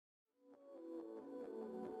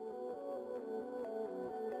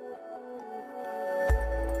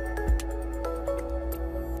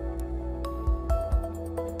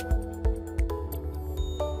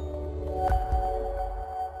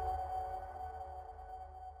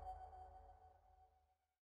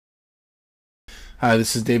Hi,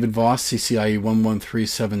 this is David Voss, CCIE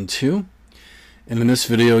 11372, and in this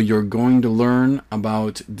video you're going to learn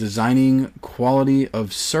about designing quality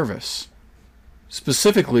of service.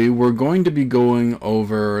 Specifically, we're going to be going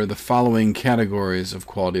over the following categories of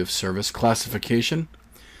quality of service: classification,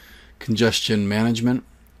 congestion management,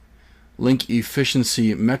 link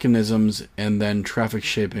efficiency mechanisms, and then traffic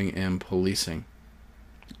shaping and policing.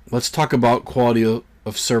 Let's talk about quality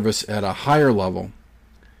of service at a higher level,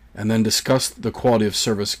 and then discuss the quality of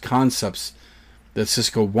service concepts that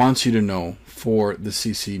Cisco wants you to know for the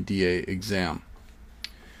CCDA exam.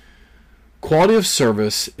 Quality of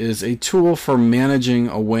service is a tool for managing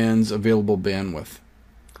a WAN's available bandwidth.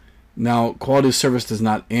 Now, quality of service does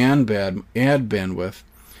not add bandwidth,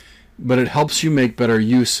 but it helps you make better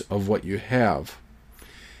use of what you have.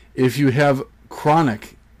 If you have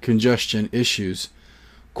chronic congestion issues,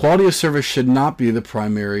 quality of service should not be the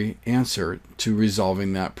primary answer to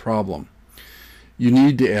resolving that problem. You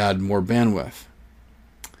need to add more bandwidth.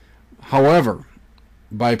 However,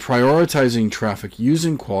 by prioritizing traffic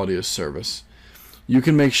using quality of service, you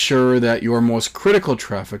can make sure that your most critical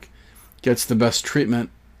traffic gets the best treatment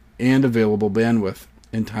and available bandwidth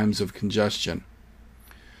in times of congestion.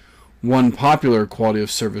 One popular quality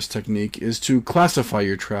of service technique is to classify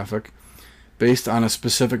your traffic based on a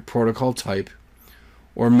specific protocol type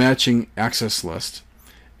or matching access list,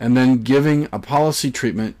 and then giving a policy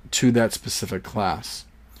treatment to that specific class.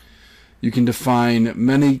 You can define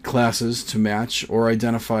many classes to match or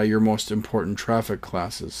identify your most important traffic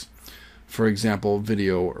classes, for example,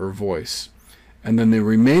 video or voice, and then the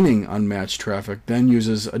remaining unmatched traffic then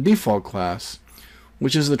uses a default class,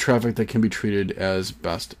 which is the traffic that can be treated as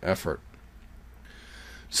best effort.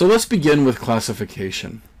 So let's begin with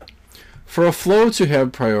classification. For a flow to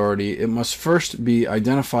have priority, it must first be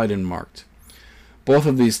identified and marked. Both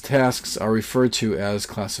of these tasks are referred to as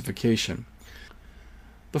classification.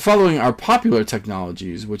 The following are popular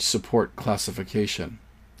technologies which support classification.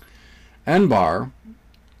 NBAR,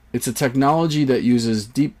 it's a technology that uses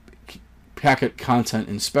deep packet content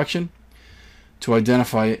inspection to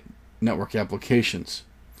identify network applications.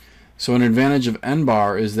 So an advantage of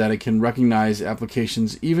NBAR is that it can recognize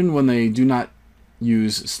applications even when they do not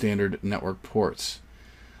use standard network ports.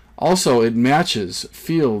 Also, it matches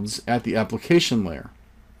fields at the application layer.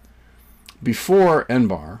 Before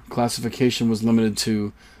NBAR, classification was limited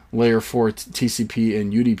to layer 4 TCP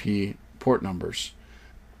and UDP port numbers,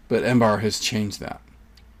 but NBAR has changed that.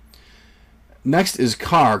 Next is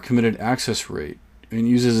CAR, committed access rate, and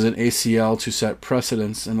uses an ACL to set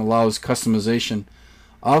precedence and allows customization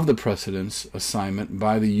of the precedence assignment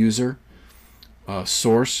by the user,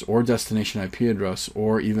 source or destination IP address,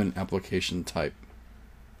 or even application type.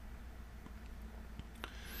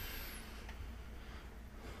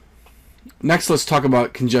 Next, let's talk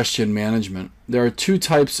about congestion management. There are two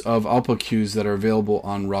types of output queues that are available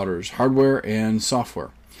on routers: hardware and software.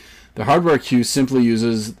 The hardware queue simply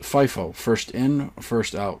uses FIFO, first in,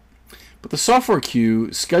 first out. But the software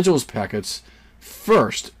queue schedules packets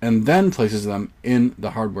first and then places them in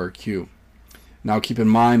the hardware queue. Now keep in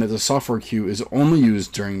mind that the software queue is only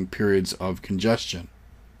used during periods of congestion.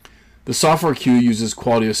 The software queue uses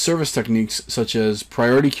quality of service techniques such as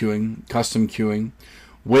priority queuing, custom queuing,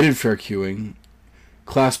 weighted fair queuing,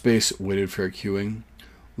 class-based weighted fair queuing,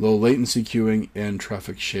 low latency queuing, and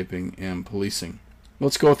traffic shaping and policing.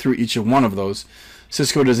 Let's go through each one of those.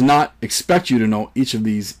 Cisco does not expect you to know each of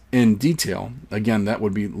these in detail. Again, that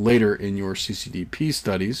would be later in your CCDP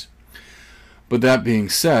studies. But that being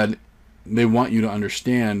said, they want you to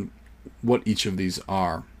understand what each of these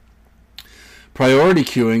are. Priority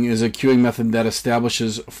queuing is a queuing method that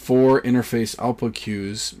establishes 4 interface output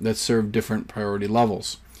queues that serve different priority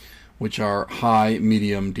levels, which are high,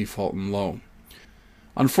 medium, default, and low.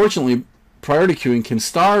 Unfortunately, priority queuing can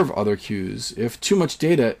starve other queues if too much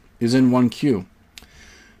data is in one queue,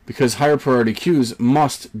 because higher priority queues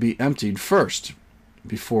must be emptied first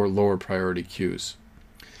before lower priority queues.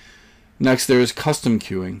 Next, there is custom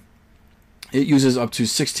queuing. It uses up to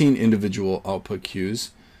 16 individual output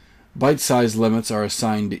queues. Byte-sized limits are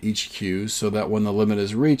assigned to each queue so that when the limit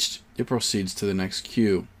is reached, it proceeds to the next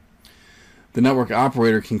queue. The network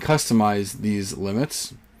operator can customize these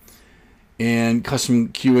limits, and custom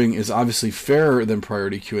queuing is obviously fairer than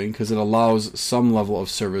priority queuing because it allows some level of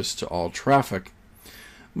service to all traffic.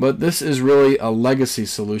 But this is really a legacy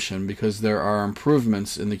solution because there are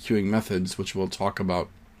improvements in the queuing methods, which we'll talk about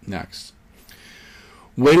next.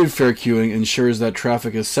 Weighted fair queuing ensures that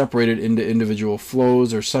traffic is separated into individual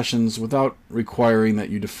flows or sessions without requiring that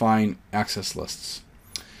you define access lists.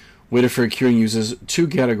 Weighted fair queuing uses 2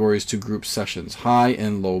 categories to group sessions: high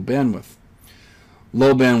and low bandwidth.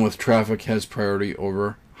 Low bandwidth traffic has priority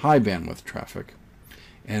over high bandwidth traffic,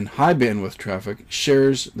 and high bandwidth traffic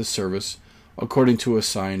shares the service according to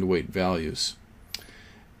assigned weight values.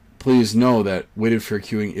 Please know that weighted fair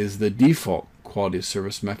queuing is the default quality of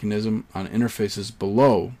service mechanism on interfaces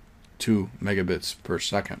below 2 megabits per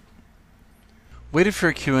second. Weighted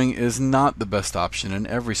fair queuing is not the best option in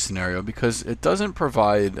every scenario because it doesn't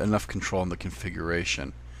provide enough control in the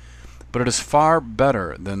configuration. But it is far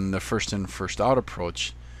better than the first in, first out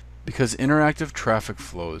approach because interactive traffic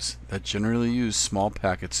flows that generally use small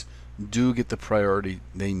packets do get the priority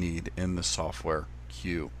they need in the software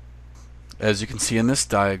queue. As you can see in this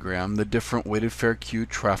diagram, the different weighted fair queue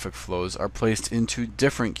traffic flows are placed into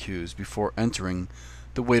different queues before entering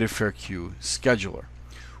the weighted fair queue scheduler,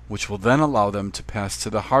 which will then allow them to pass to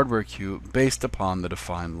the hardware queue based upon the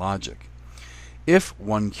defined logic. If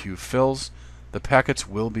one queue fills, the packets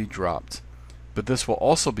will be dropped, but this will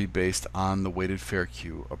also be based on the weighted fair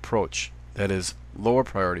queue approach. That is, lower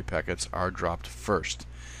priority packets are dropped first,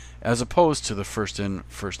 as opposed to the first in,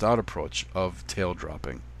 first out approach of tail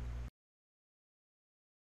dropping.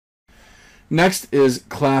 Next is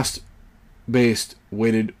class-based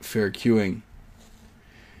weighted fair queuing.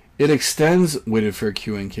 It extends weighted fair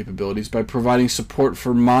queuing capabilities by providing support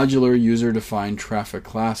for modular user-defined traffic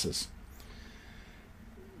classes.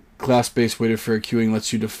 Class-based weighted fair queuing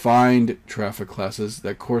lets you define traffic classes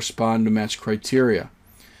that correspond to match criteria,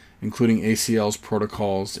 including ACLs,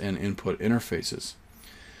 protocols, and input interfaces.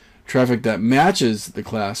 Traffic that matches the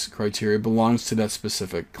class criteria belongs to that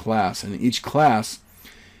specific class, and each class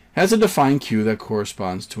has a defined queue that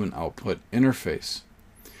corresponds to an output interface.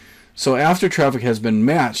 So after traffic has been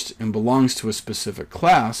matched and belongs to a specific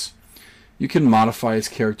class, you can modify its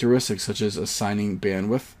characteristics such as assigning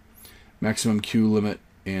bandwidth, maximum queue limit,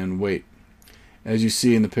 and weight. As you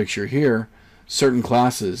see in the picture here, certain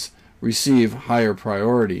classes receive higher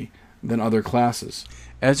priority than other classes.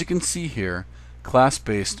 As you can see here,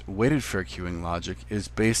 class-based weighted fair queuing logic is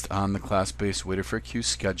based on the class-based weighted fair queue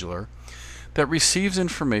scheduler that receives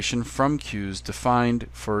information from queues defined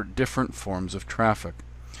for different forms of traffic.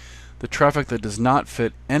 The traffic that does not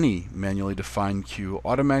fit any manually defined queue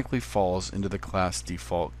automatically falls into the class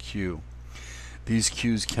default queue. These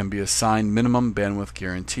queues can be assigned minimum bandwidth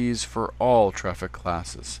guarantees for all traffic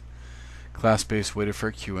classes. Class-based weighted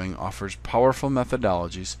fair queuing offers powerful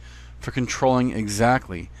methodologies for controlling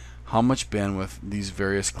exactly how much bandwidth these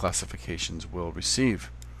various classifications will receive.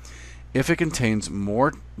 If it contains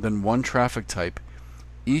more than one traffic type,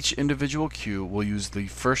 each individual queue will use the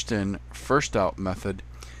first in, first out method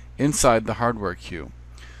inside the hardware queue.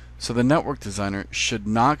 So the network designer should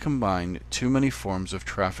not combine too many forms of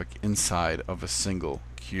traffic inside of a single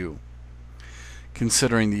queue.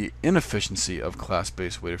 Considering the inefficiency of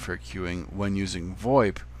class-based weighted fair queuing when using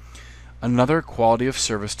VoIP, another quality of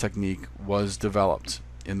service technique was developed,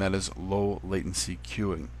 and that is low latency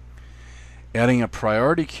queuing. Adding a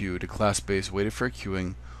priority queue to class-based weighted fair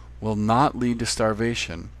queuing will not lead to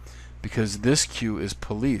starvation because this queue is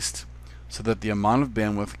policed so that the amount of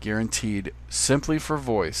bandwidth guaranteed simply for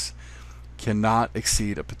voice cannot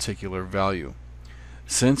exceed a particular value.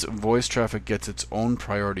 Since voice traffic gets its own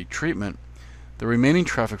priority treatment, the remaining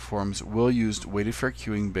traffic forms will use weighted fair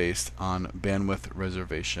queuing based on bandwidth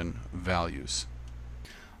reservation values.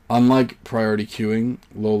 Unlike priority queuing,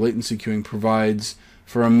 low latency queuing provides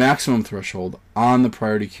for a maximum threshold on the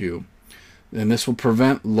priority queue, and this will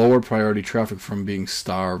prevent lower priority traffic from being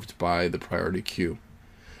starved by the priority queue.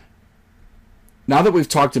 Now that we've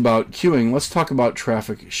talked about queuing, let's talk about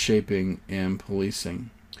traffic shaping and policing.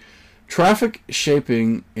 Traffic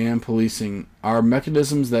shaping and policing are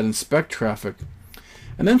mechanisms that inspect traffic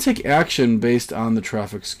and then take action based on the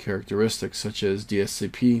traffic's characteristics, such as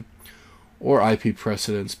DSCP or IP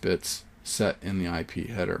precedence bits set in the IP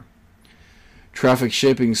header. Traffic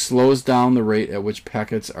shaping slows down the rate at which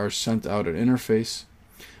packets are sent out an interface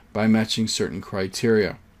by matching certain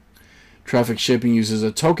criteria. Traffic shaping uses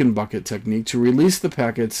a token bucket technique to release the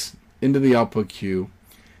packets into the output queue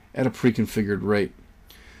at a pre-configured rate.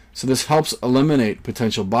 So this helps eliminate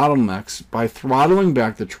potential bottlenecks by throttling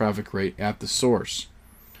back the traffic rate at the source.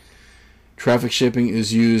 Traffic shaping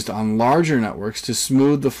is used on larger networks to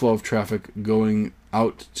smooth the flow of traffic going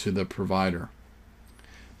out to the provider.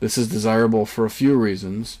 This is desirable for a few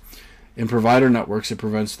reasons. In provider networks, it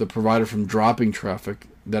prevents the provider from dropping traffic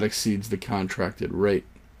that exceeds the contracted rate.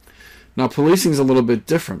 Now, policing is a little bit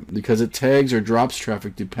different because it tags or drops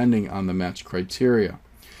traffic depending on the match criteria.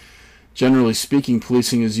 Generally speaking,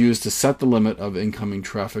 policing is used to set the limit of incoming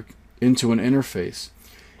traffic into an interface,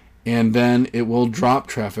 and then it will drop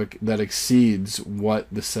traffic that exceeds what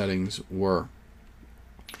the settings were.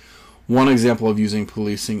 One example of using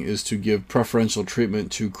policing is to give preferential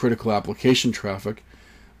treatment to critical application traffic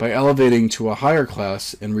by elevating to a higher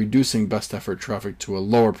class and reducing best effort traffic to a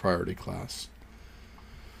lower priority class.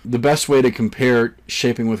 The best way to compare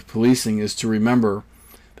shaping with policing is to remember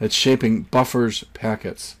that shaping buffers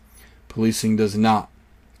packets. Policing does not.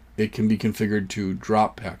 It can be configured to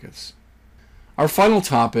drop packets. Our final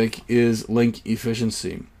topic is link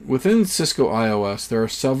efficiency. Within Cisco IOS, there are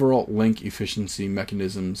several link efficiency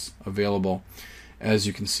mechanisms available, as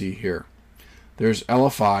you can see here. There's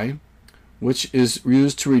LFI, which is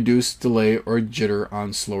used to reduce delay or jitter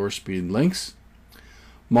on slower speed links.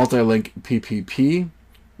 Multi-link PPP,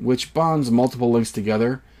 which bonds multiple links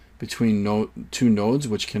together between two nodes,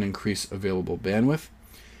 which can increase available bandwidth.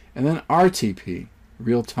 And then RTP,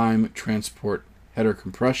 real-time transport header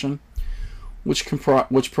compression, which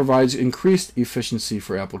provides increased efficiency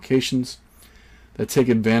for applications that take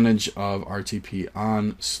advantage of RTP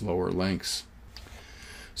on slower links.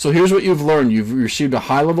 So here's what you've learned. You've received a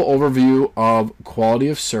high-level overview of quality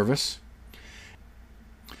of service,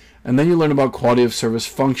 and then you learn about quality of service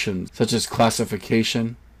functions such as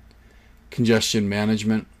classification, congestion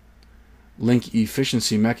management, link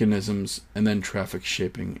efficiency mechanisms, and then traffic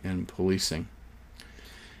shaping and policing.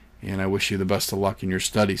 And I wish you the best of luck in your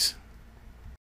studies.